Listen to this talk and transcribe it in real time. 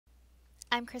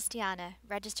I'm Christiana,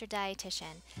 registered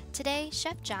dietitian. Today,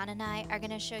 Chef John and I are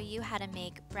going to show you how to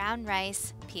make brown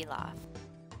rice pilaf.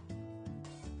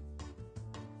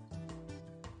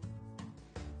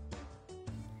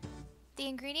 The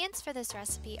ingredients for this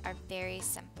recipe are very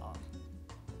simple.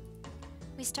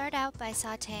 We start out by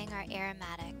sauteing our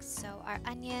aromatics, so our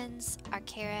onions, our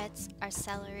carrots, our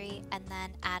celery, and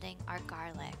then adding our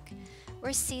garlic.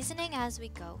 We're seasoning as we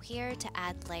go here to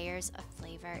add layers of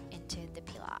flavor into the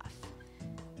pilaf.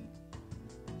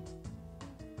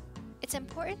 It's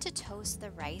important to toast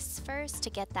the rice first to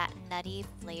get that nutty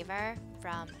flavor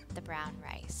from the brown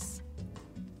rice.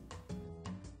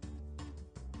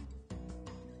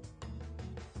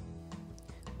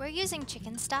 We're using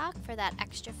chicken stock for that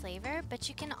extra flavor, but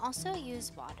you can also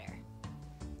use water.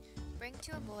 Bring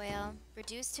to a boil,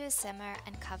 reduce to a simmer,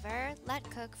 and cover. Let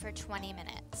cook for 20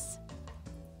 minutes.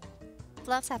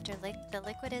 Fluffs after the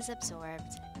liquid is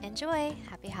absorbed. Enjoy!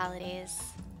 Happy holidays!